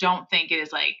that, don't think it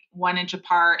is like 1 inch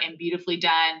apart and beautifully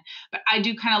done, but I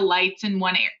do kind of lights in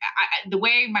one area. The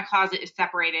way my closet is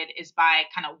separated is by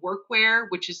kind of workwear,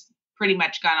 which is pretty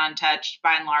much gone untouched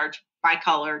by and large, by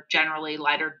color, generally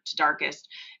lighter to darkest.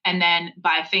 And then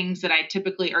by things that I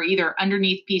typically are either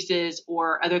underneath pieces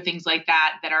or other things like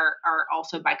that are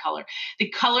also by color. The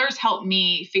colors help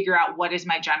me figure out what is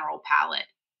my general palette.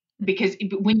 Because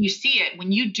when you see it,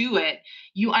 when you do it,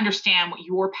 you understand what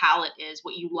your palette is,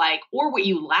 what you like or what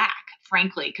you lack,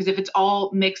 frankly. Because if it's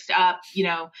all mixed up,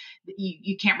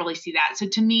 you can't really see that. So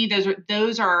to me,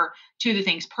 those are two of the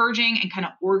things. Purging and kind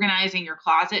of organizing your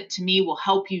closet, to me, will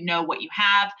help you know what you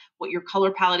have, what your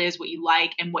color palette is, what you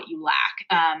like, and what you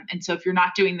lack. And so if you're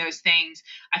not doing those things,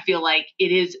 I feel like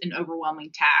it is an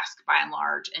overwhelming task by and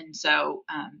large. And so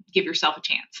give yourself a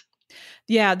chance.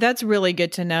 Yeah, that's really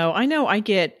good to know. I know I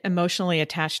get emotionally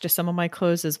attached to some of my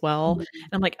clothes as well. Mm-hmm.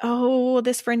 And I'm like, oh,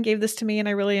 this friend gave this to me and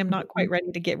I really am not quite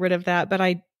ready to get rid of that, but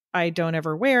I don't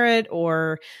ever wear it,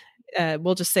 or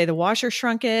we'll just say the washer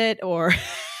shrunk it, or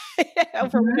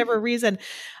for whatever reason.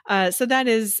 So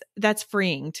that's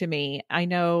freeing to me. I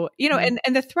know, and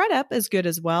the thread up is good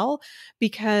as well,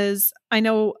 because I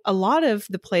know a lot of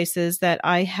the places that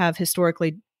I have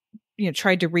historically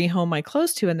tried to rehome my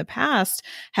clothes to in the past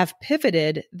have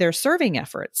pivoted their serving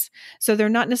efforts. So they're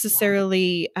not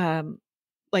necessarily,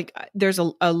 like there's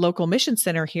a local mission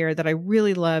center here that I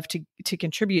really love to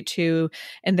contribute to.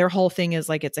 And their whole thing is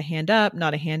like, it's a hand up,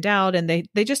 not a handout. And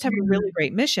they just have a really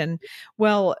great mission.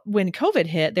 Well, when COVID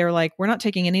hit, they're like, we're not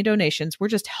taking any donations. We're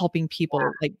just helping people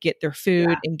like get their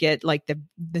food and get like the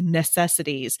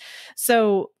necessities.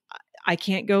 So I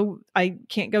can't go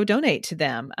donate to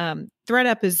them.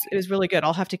 ThreadUp is really good.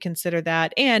 I'll have to consider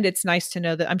that. And it's nice to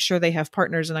know that I'm sure they have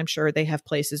partners and I'm sure they have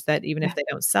places that even if they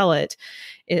don't sell it,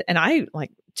 and I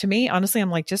like, to me, honestly,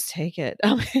 I'm like, just take it.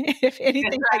 If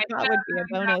anything, I thought would be a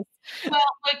bonus. Well,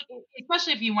 like,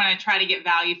 especially if you want to try to get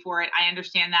value for it, I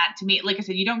understand that. To me, like I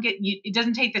said, it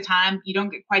doesn't take the time. You don't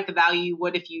get quite the value you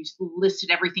would if you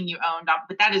listed everything you owned.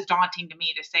 But that is daunting to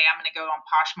me to say, I'm going to go on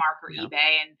Poshmark or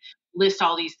eBay and list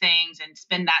all these things and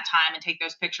spend that time and take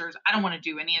those pictures. I don't want to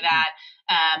do any of that.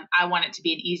 I want it to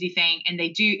be an easy thing. And they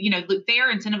do, they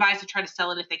are incentivized to try to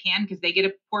sell it if they can, because they get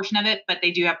a portion of it, but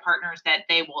they do have partners that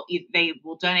they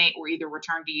will donate or either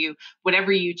return to you,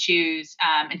 whatever you choose.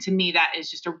 And to me, that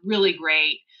is just a really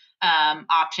great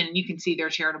option. You can see their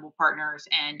charitable partners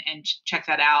and check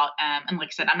that out. And like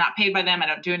I said, I'm not paid by them. I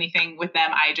don't do anything with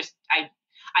them.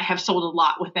 I have sold a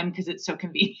lot with them because it's so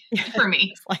convenient for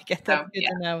me. Like it. That's good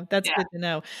to know. That's good to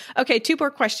know. Okay. 2 more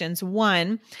questions.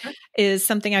 One is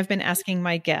something I've been asking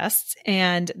my guests,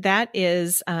 and that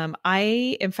is,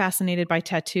 I am fascinated by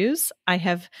tattoos. I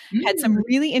have had some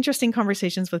really interesting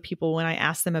conversations with people when I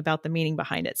asked them about the meaning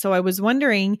behind it. So I was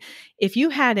wondering if you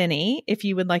had any, if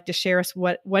you would like to share us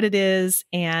what it is,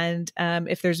 and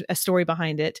if there's a story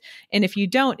behind it. And if you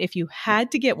don't, if you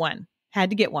had to get one,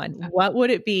 what would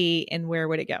it be and where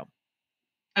would it go?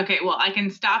 Okay, well, I can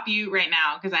stop you right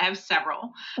now because I have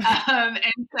several.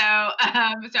 And so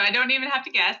I don't even have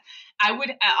to guess.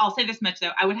 I'll say this much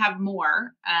though, I would have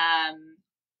more.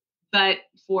 But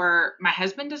for my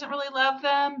husband doesn't really love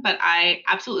them, but I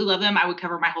absolutely love them. I would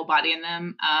cover my whole body in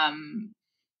them.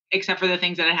 Except for the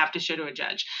things that I have to show to a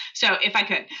judge. So if I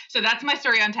could. So that's my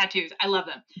story on tattoos. I love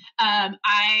them.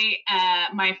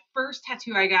 My first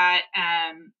tattoo I got,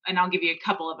 and I'll give you a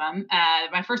couple of them.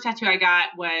 My first tattoo I got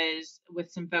was with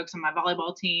some folks on my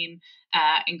volleyball team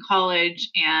in college,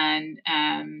 and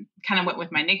kind of went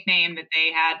with my nickname that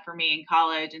they had for me in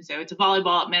college. And so it's a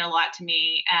volleyball. It meant a lot to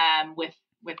me, with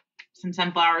some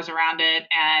sunflowers around it,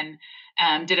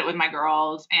 and did it with my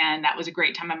girls. And that was a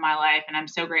great time in my life. And I'm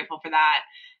so grateful for that.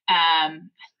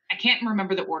 I can't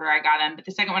remember the order I got them, but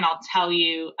the second one I'll tell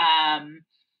you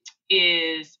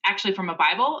is actually from a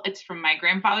Bible. It's from my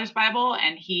grandfather's Bible,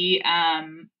 and he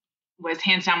was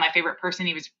hands down my favorite person.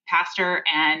 He was pastor,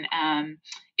 and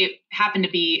it happened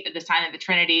to be the sign of the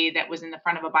Trinity that was in the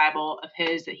front of a Bible of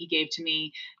his that he gave to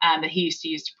me, that he used to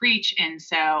use to preach. And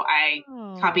so I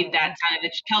copied that sign of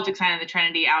the Celtic sign of the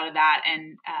Trinity out of that,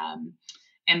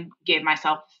 and gave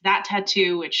myself that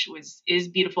tattoo, which is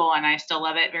beautiful, and I still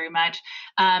love it very much.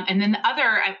 And then the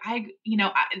other,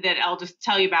 that I'll just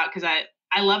tell you about, because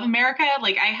I love America.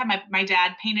 Like, I had my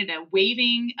dad painted a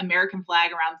waving American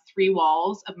flag around 3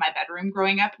 walls of my bedroom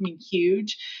growing up. I mean,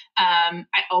 huge. I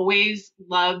always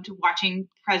loved watching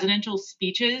presidential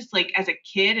speeches, like as a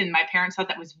kid, and my parents thought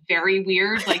that was very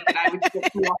weird, like that I would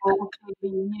get through a whole State of the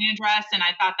Union address, and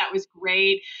I thought that was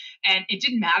great. And it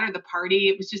didn't matter the party.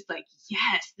 It was just like,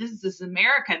 yes, this is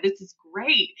America. This is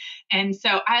great. And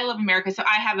so I love America. So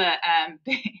I have a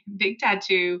big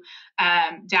tattoo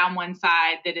down one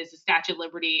side that is a Statue of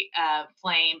Liberty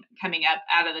flame coming up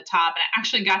out of the top. And I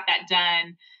actually got that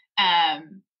done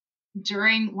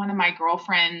during one of my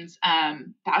girlfriend's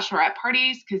bachelorette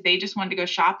parties, because they just wanted to go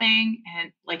shopping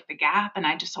and like the Gap. And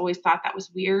I just always thought that was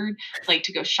weird, like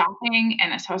to go shopping.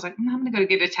 And so I was like, I'm going to go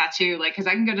get a tattoo, like, because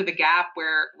I can go to the Gap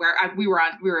where we were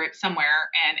somewhere.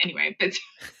 And anyway, but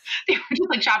they were just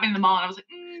like shopping in the mall. And I was like,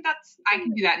 I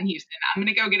can do that in Houston. I'm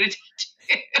going to go get a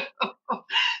tattoo.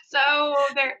 So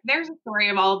there's a story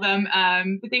of all of them.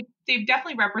 But they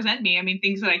definitely represent me. I mean,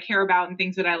 things that I care about and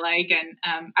things that I like. And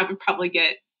I would probably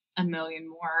get a million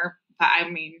more, but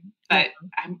I'm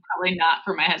probably not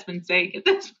for my husband's sake at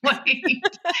this point. He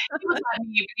was letting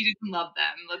me, but he doesn't love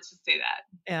them. Let's just say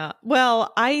that. Yeah.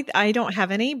 Well, I don't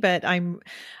have any, but I'm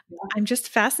just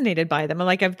fascinated by them.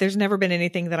 Like, there's never been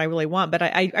anything that I really want, but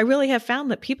I really have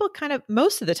found that people kind of,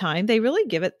 most of the time, they really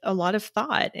give it a lot of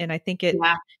thought. And I think it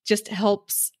just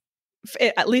helps.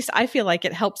 At least I feel like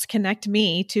it helps connect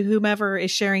me to whomever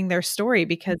is sharing their story,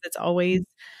 because it's always,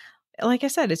 like I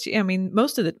said,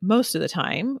 most of the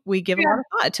time we give a lot of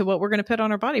thought to what we're going to put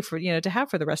on our body for, to have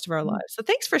for the rest of our lives. So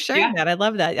thanks for sharing that. I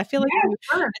love that. I feel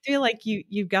like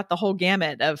you've got the whole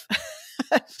gamut of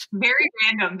Very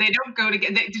random. They don't go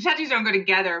together. The tattoos don't go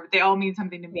together, but they all mean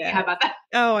something to me. Yeah. How about that?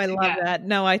 Oh, I love that.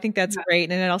 No, I think that's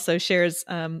great. And it also shares,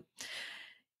 the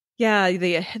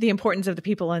importance of the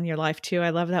people in your life too. I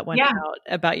love that one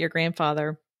about your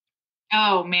grandfather.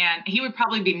 Oh man, he would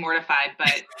probably be mortified,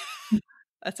 but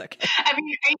that's okay. I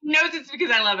mean, he knows it's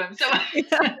because I love him so much.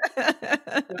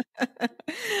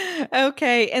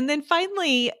 Okay. And then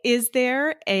finally, is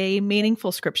there a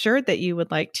meaningful scripture that you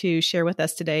would like to share with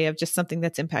us today of just something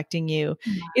that's impacting you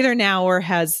either now or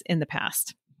has in the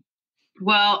past?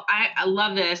 Well, I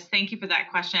love this. Thank you for that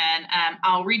question.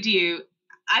 I'll read to you.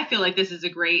 I feel like this is a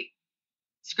great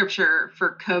scripture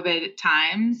for COVID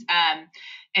times.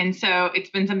 And so it's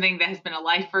been something that has been a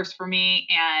life verse for me.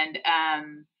 And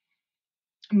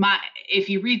if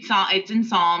you read Psalm, it's in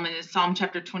Psalm, and it's Psalm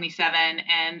chapter 27.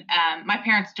 And my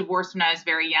parents divorced when I was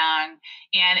very young,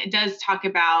 and it does talk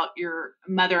about your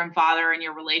mother and father and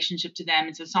your relationship to them.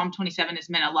 And so Psalm 27 has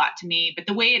meant a lot to me. But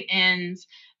the way it ends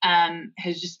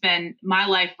has just been my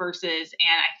life verses,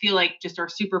 and I feel like just are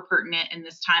super pertinent in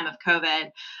this time of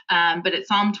COVID. But it's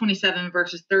Psalm 27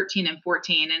 verses 13 and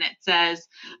 14, and it says,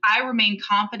 "I remain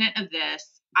confident of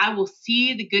this: I will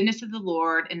see the goodness of the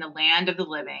Lord in the land of the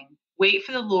living. Wait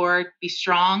for the Lord, be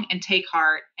strong and take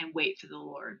heart and wait for the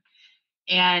Lord."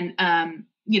 And,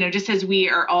 just as we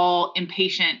are all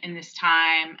impatient in this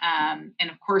time, and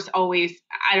of course, always,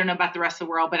 I don't know about the rest of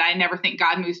the world, but I never think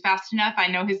God moves fast enough. I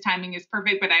know his timing is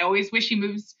perfect, but I always wish he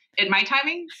moves at my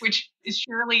timing, which is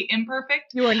surely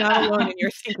imperfect. You are not alone in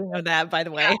your thinking of that, by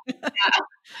the way.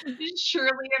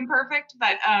 Surely imperfect.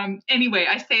 But anyway,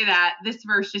 I say that this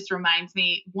verse just reminds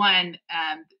me, one,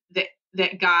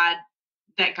 that God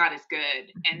is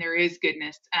good, and there is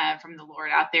goodness from the Lord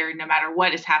out there, no matter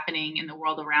what is happening in the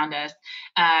world around us.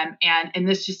 And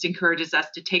this just encourages us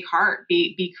to take heart,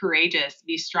 be courageous,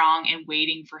 be strong, and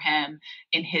waiting for him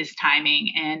in his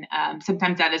timing. And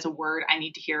sometimes that is a word I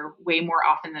need to hear way more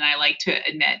often than I like to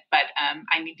admit, but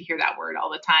I need to hear that word all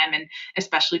the time. And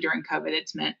especially during COVID,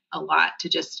 it's meant a lot to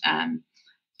just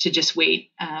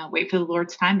wait for the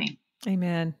Lord's timing.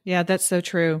 Amen. Yeah, that's so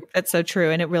true. That's so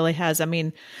true. And it really has. I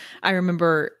mean, I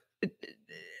remember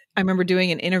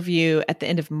doing an interview at the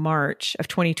end of March of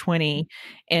 2020.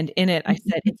 And in it, I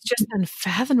said, it's just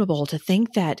unfathomable to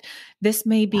think that this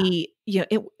may be,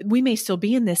 we may still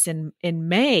be in this in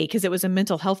May, because it was a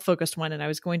mental health focused one. And I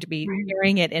was going to be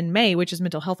sharing it in May, which is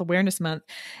Mental Health Awareness Month.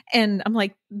 And I'm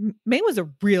like, May was a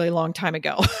really long time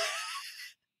ago.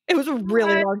 It was a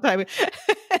really long time.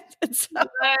 So,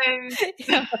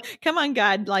 come on,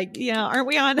 God. Aren't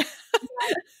we on?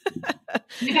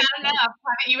 You had enough.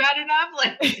 Haven't you had enough?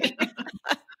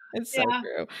 It's so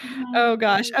true. Oh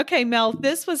gosh. Okay, Mel,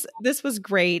 this was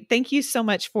great. Thank you so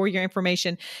much for your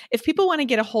information. If people want to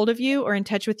get a hold of you or in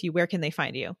touch with you, where can they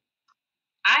find you?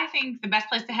 I think the best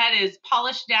place to head is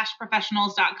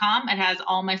polished-professionals.com. It has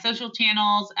all my social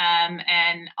channels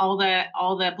and all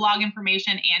the blog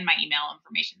information and my email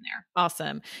information there.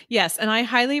 Awesome. Yes. And I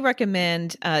highly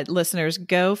recommend listeners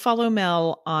go follow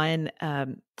Mel on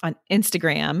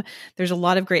Instagram. There's a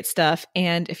lot of great stuff.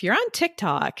 And if you're on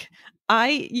TikTok,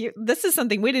 this is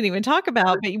something we didn't even talk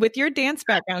about, but with your dance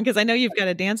background, because I know you've got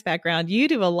a dance background, you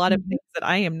do a lot of things that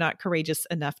I am not courageous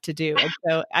enough to do. And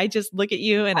so I just look at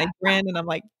you and I grin and I'm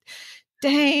like,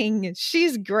 dang,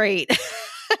 she's great.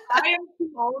 I am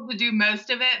too old to do most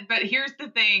of it, but here's the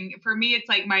thing. For me, it's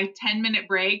like my 10-minute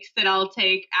breaks that I'll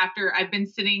take after I've been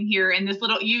sitting here in this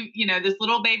little, this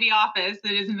little baby office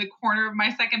that is in the corner of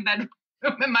my second bedroom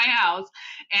in my house,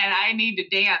 and I need to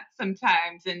dance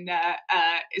sometimes, and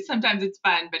sometimes it's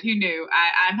fun, but who knew?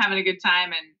 I'm having a good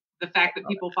time, and the fact that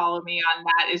people follow me on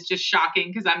that is just shocking,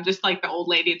 because I'm just like the old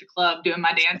lady at the club doing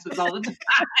my dances all the time.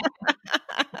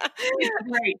 It's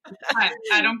great. It's fun.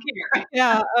 I don't care.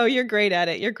 Yeah. Oh, you're great at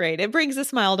it. You're great. It brings a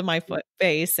smile to my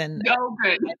face, and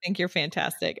good. I think you're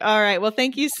fantastic. All right. Well,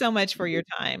 thank you so much for your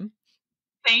time.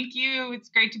 Thank you. It's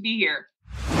great to be here.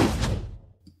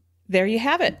 There you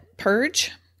have it.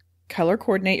 Purge, color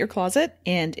coordinate your closet,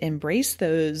 and embrace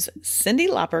those Cyndi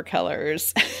Lauper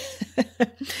colors.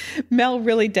 Mel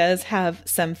really does have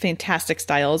some fantastic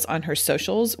styles on her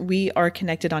socials. We are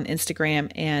connected on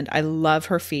Instagram, and I love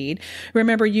her feed.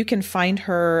 Remember, you can find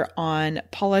her on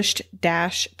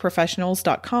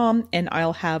polished-professionals.com, and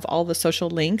I'll have all the social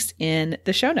links in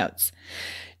the show notes.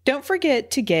 Don't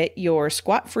forget to get your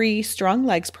squat-free strong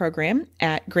legs program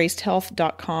at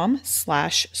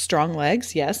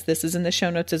gracedhealth.com/stronglegs. Yes, this is in the show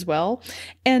notes as well.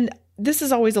 And this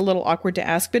is always a little awkward to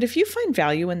ask, but if you find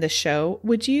value in this show,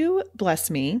 would you bless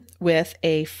me with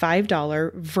a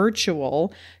 $5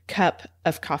 virtual cup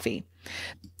of coffee?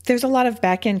 There's a lot of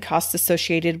back-end costs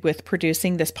associated with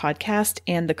producing this podcast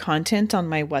and the content on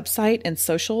my website and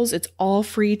socials. It's all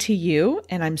free to you,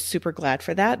 and I'm super glad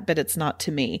for that, but it's not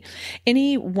to me.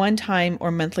 Any one-time or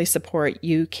monthly support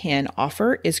you can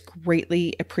offer is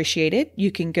greatly appreciated.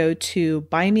 You can go to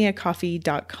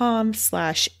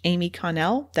buymeacoffee.com/Amy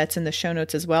Connell. That's in the show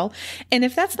notes as well. And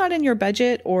if that's not in your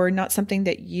budget or not something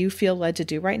that you feel led to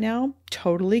do right now,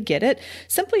 totally get it.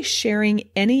 Simply sharing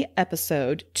any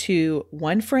episode to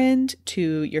one friend,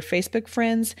 to your Facebook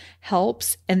friends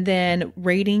helps. And then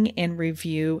rating and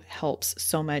review helps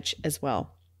so much as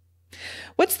well.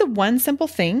 What's the one simple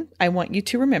thing I want you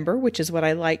to remember, which is what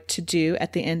I like to do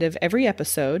at the end of every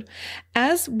episode?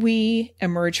 As we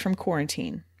emerge from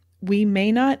quarantine, we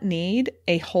may not need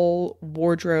a whole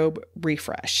wardrobe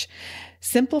refresh.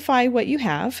 Simplify what you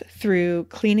have through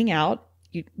cleaning out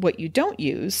what you don't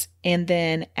use, and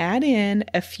then add in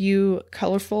a few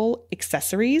colorful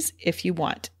accessories if you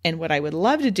want. And what I would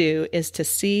love to do is to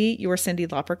see your Cyndi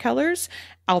Lauper colors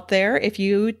out there. If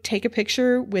you take a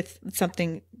picture with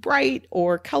something bright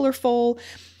or colorful,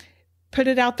 put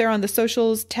it out there on the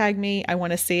socials, tag me. I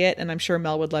want to see it, and I'm sure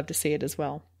Mel would love to see it as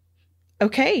well.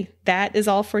 Okay, that is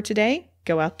all for today.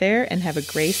 Go out there and have a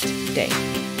graced day.